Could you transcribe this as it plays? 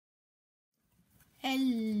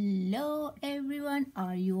Hello everyone,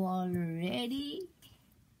 are you all ready?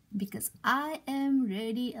 Because I am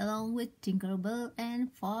ready along with TinkerBell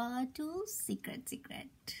and far too secret.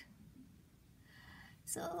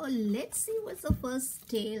 So let's see what's the first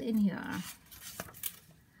tale in here.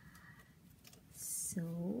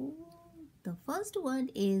 So the first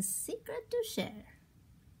one is Secret to Share.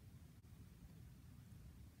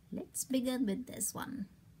 Let's begin with this one.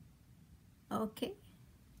 Okay.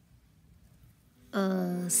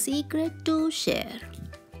 A secret to share.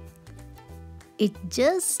 It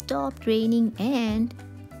just stopped raining and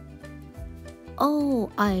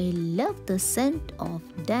oh, I love the scent of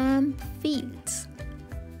damp fields.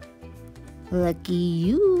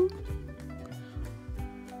 Lucky you.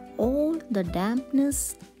 All the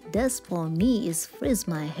dampness does for me is frizz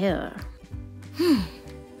my hair.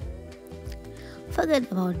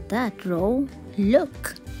 Forget about that, Ro.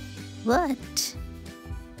 Look. What?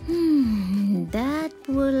 That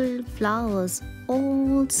poor flowers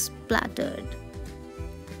all splattered.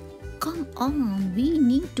 Come on, we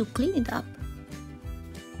need to clean it up.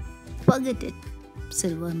 Forget it,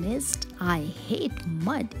 Silver Mist. I hate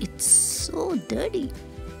mud. It's so dirty.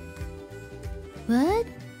 What?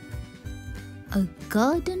 A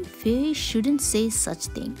garden fairy shouldn't say such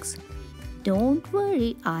things. Don't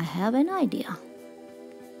worry, I have an idea.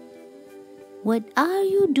 What are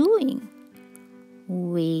you doing?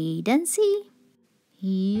 Wait and see.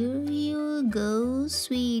 Here you go,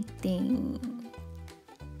 sweet thing.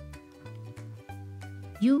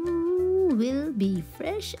 You will be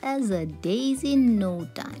fresh as a daisy in no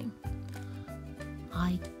time.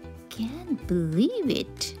 I can't believe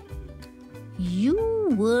it.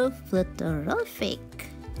 You were flutterific.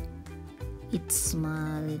 It's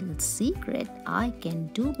my little secret. I can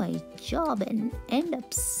do my job and end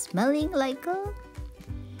up smelling like a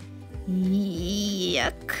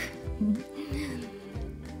yuck.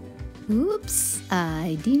 Oops,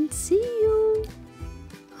 I didn't see you.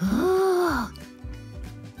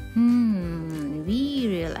 We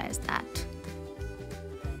realized that.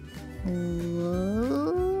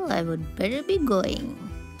 Well, I would better be going.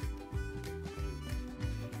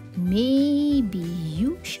 Maybe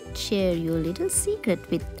you should share your little secret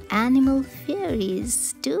with animal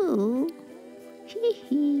fairies too.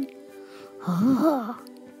 Hee.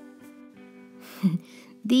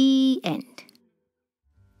 The end.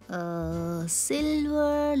 A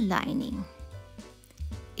silver lining.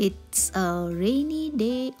 It's a rainy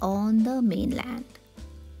day on the mainland.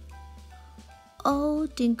 Oh,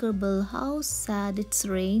 TinkerBell, how sad it's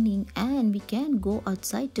raining and we can't go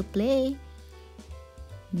outside to play.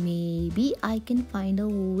 Maybe I can find a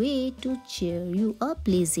way to cheer you up,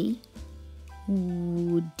 Lizzie.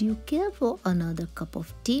 Would you care for another cup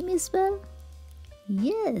of tea, Miss Bell?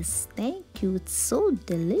 Yes, thank you. It's so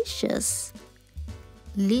delicious.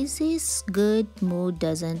 Lizzie's good mood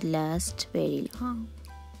doesn't last very long.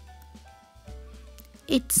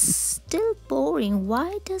 It's still pouring.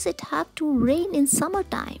 Why does it have to rain in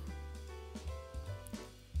summertime?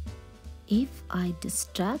 If I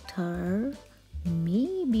distract her,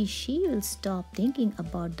 maybe she will stop thinking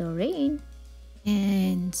about the rain.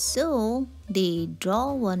 And so they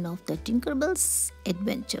draw one of the TinkerBell's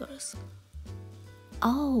adventures.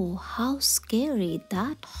 Oh, how scary.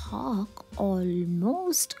 That hawk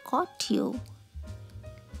almost caught you.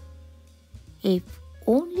 If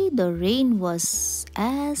only the rain was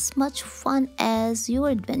as much fun as your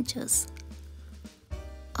adventures.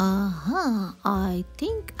 I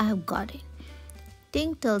think I've got it.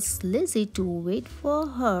 Tink tells Lizzie to wait for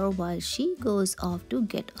her while she goes off to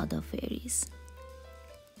get other fairies.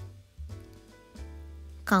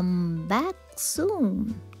 Come back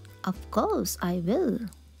soon. Of course I will.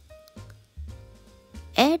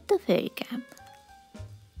 At the fairy camp.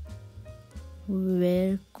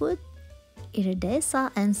 Where could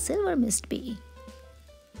Iridessa and Silver Mist be?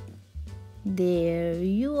 There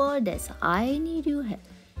you are, Dessa. I need your help.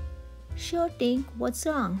 Sure, Tink. What's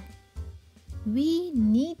wrong? We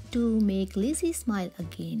need to make Lizzie smile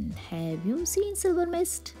again. Have you seen Silver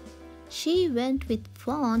Mist? She went with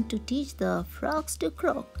Fawn to teach the frogs to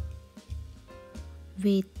croak.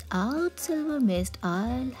 Without Silver Mist,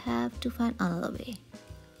 I'll have to find another way.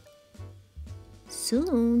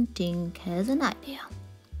 Soon, Tink has an idea.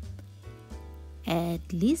 At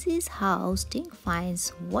Lizzie's house, Tink finds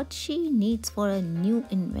what she needs for a new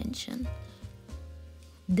invention.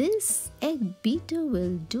 This egg beater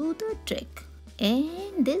will do the trick,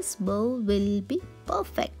 and this bowl will be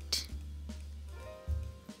perfect.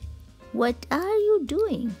 What are you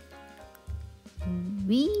doing?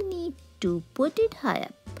 We need to put it high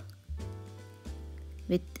up.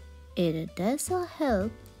 With Iridessa's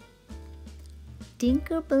help,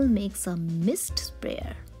 TinkerBell makes a mist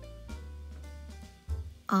sprayer.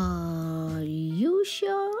 Are you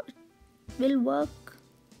sure it will work?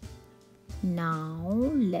 Now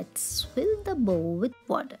let's fill the bowl with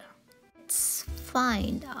water. Let's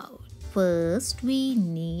find out. First we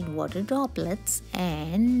need water droplets,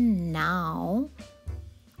 and now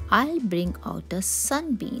I'll bring out a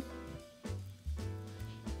sunbeam.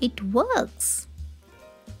 It works!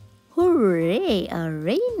 Hooray! A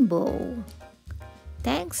rainbow!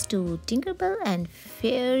 Thanks to TinkerBell and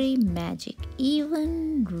fairy magic,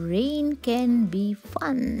 even rain can be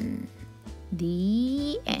fun.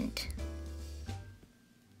 The end.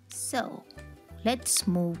 So, let's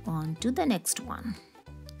move on to the next one.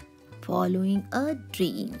 Following a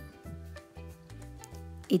dream.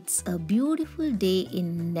 It's a beautiful day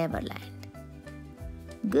in Neverland.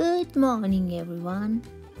 Good morning, everyone.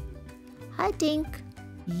 Hi, Tink.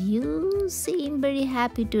 You seem very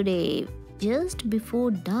happy today. Just before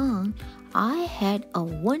dawn, I had a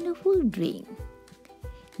wonderful dream.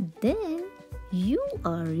 Then you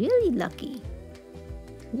are really lucky.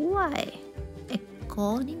 Why?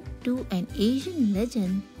 According to an Asian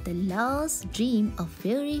legend, the last dream a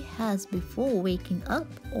fairy has before waking up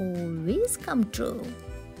always come true.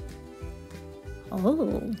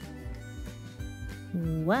 Oh,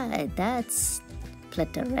 why, that's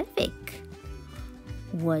terrific.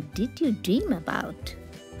 What did you dream about?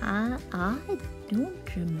 I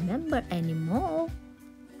don't remember anymore.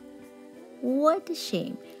 What a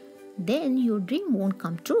shame. Then your dream won't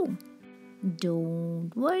come true.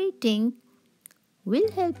 Don't worry, Tink. We'll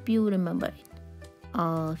help you remember it.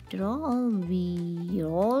 After all, we're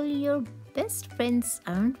all your best friends,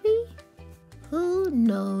 aren't we? Who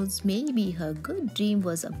knows, maybe her good dream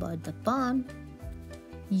was about the pond.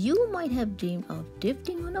 You might have dreamed of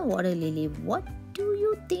drifting on a water lily. What do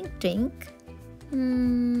you think, Tink?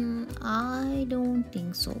 I don't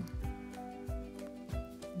think so.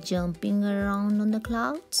 Jumping around on the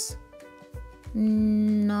clouds?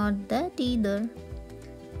 Not that either.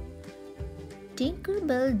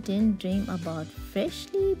 TinkerBell didn't dream about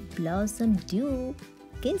freshly blossomed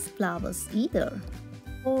dew-kissed flowers either,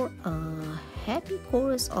 or a happy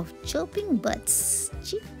chorus of chirping birds.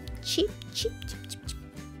 Chip, chip, chip, chip, chip, chip.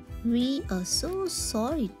 We are so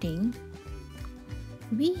sorry, Tink.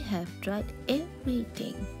 We have tried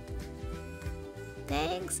everything.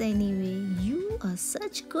 Thanks anyway, you are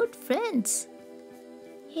such good friends.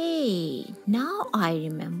 Hey, now I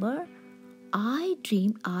remember. I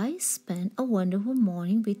dreamed I spent a wonderful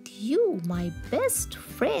morning with you, my best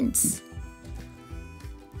friends.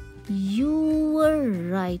 You were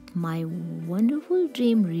right, my wonderful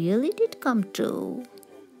dream really did come true.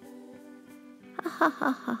 Ha ha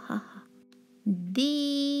ha ha ha.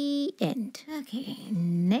 The end. Okay,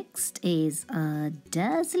 next is a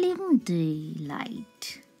dazzling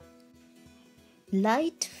daylight.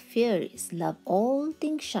 Light fairies love all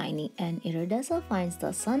things shiny, and Iridessa finds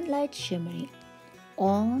the sunlight shimmering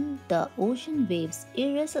on the ocean waves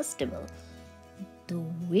irresistible. The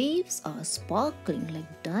waves are sparkling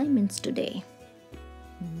like diamonds today.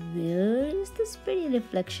 Where is this pretty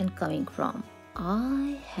reflection coming from?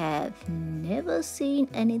 I have never seen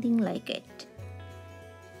anything like it.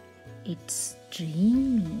 It's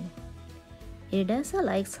dreamy. Iridessa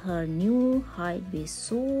likes her new hideaway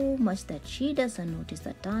so much that she doesn't notice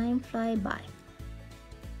the time fly by.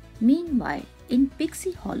 Meanwhile, in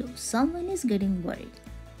Pixie Hollow, someone is getting worried.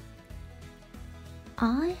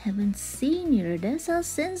 I haven't seen Iridessa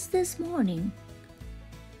since this morning.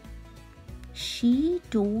 She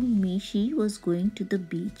told me she was going to the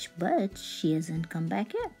beach, but she hasn't come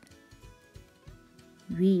back yet.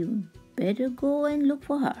 We better go and look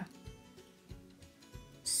for her.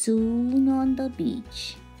 Soon on the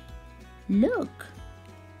beach. Look,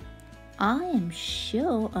 I am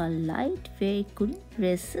sure a light fairy couldn't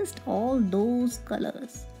resist all those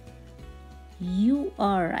colors. You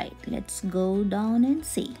are right. Let's go down and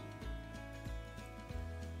see.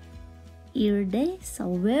 Iridessa,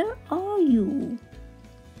 where are you?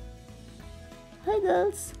 Hi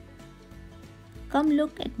girls. Come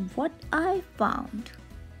look at what I found.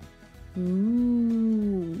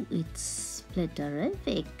 Ooh, it's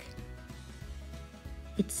terrific.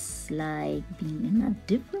 It's like being in a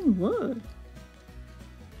different world.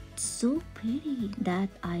 It's so pretty that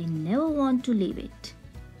I never want to leave it.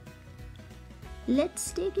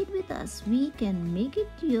 Let's take it with us. We can make it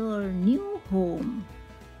your new home.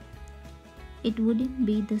 It wouldn't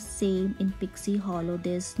be the same in Pixie Hollow.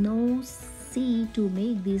 There's no sea to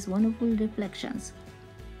make these wonderful reflections.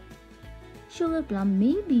 Sugar Plum,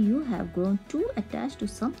 maybe you have grown too attached to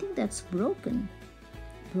something that's broken.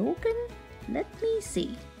 Broken? Let me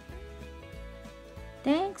see.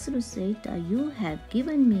 Thanks, Rosetta. You have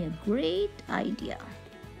given me a great idea.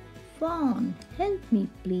 Fawn, help me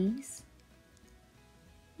please.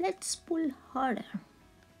 Let's pull harder.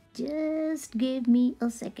 Just give me a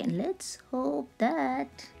second. Let's hope that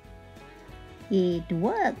it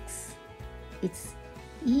works. It's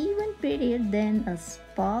even prettier than a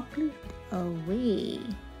sparkly away.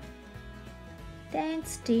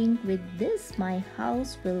 Thanks, Tink. With this, my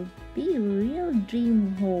house will be a real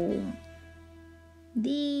dream home.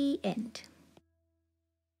 The end.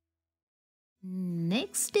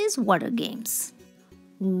 Next is water games.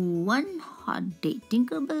 One hot day,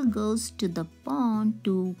 TinkerBell goes to the pond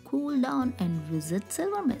to cool down and visit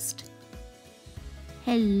Silver Mist.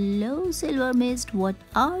 Hello, Silver Mist, what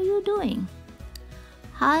are you doing?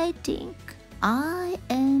 Hi, Tink. I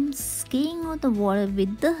am skiing on the water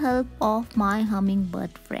with the help of my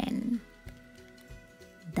hummingbird friend.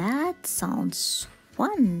 That sounds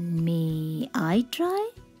fun. May I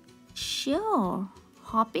try? Sure,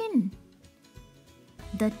 hop in.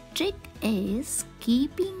 The trick is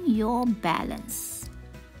keeping your balance.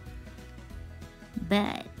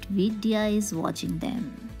 But Vidya is watching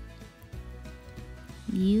them.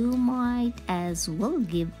 You might as well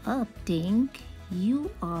give up, Tink.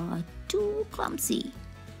 You are too clumsy.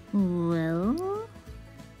 Well,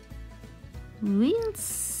 we'll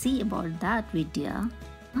see about that, Vidya.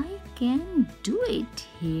 I can do it.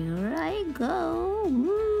 Here I go.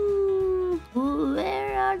 Woo.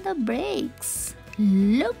 Where are the brakes?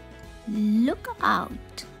 Look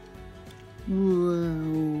out.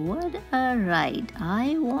 Whoa, what a ride.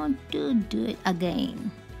 I want to do it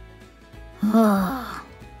again.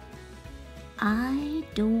 I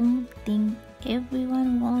don't think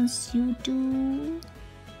everyone wants you to.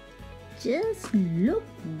 Just look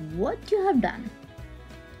what you have done.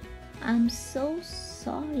 I'm so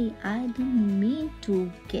sorry. I didn't mean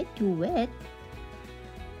to get you wet.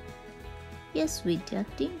 Yes, Vidya,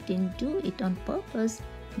 Tink didn't do it on purpose.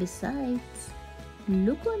 Besides,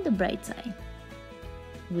 look on the bright side.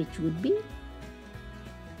 Which would be?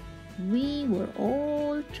 We were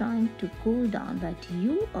all trying to cool down, but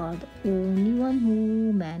you are the only one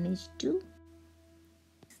who managed to.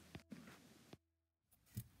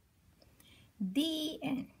 The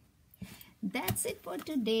end. That's it for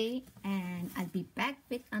today, and I'll be back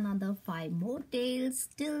with another 5 more tales.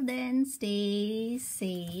 Till then, stay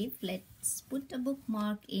safe. Let's put a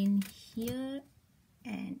bookmark in here,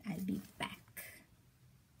 and I'll be back.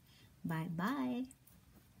 Bye-bye.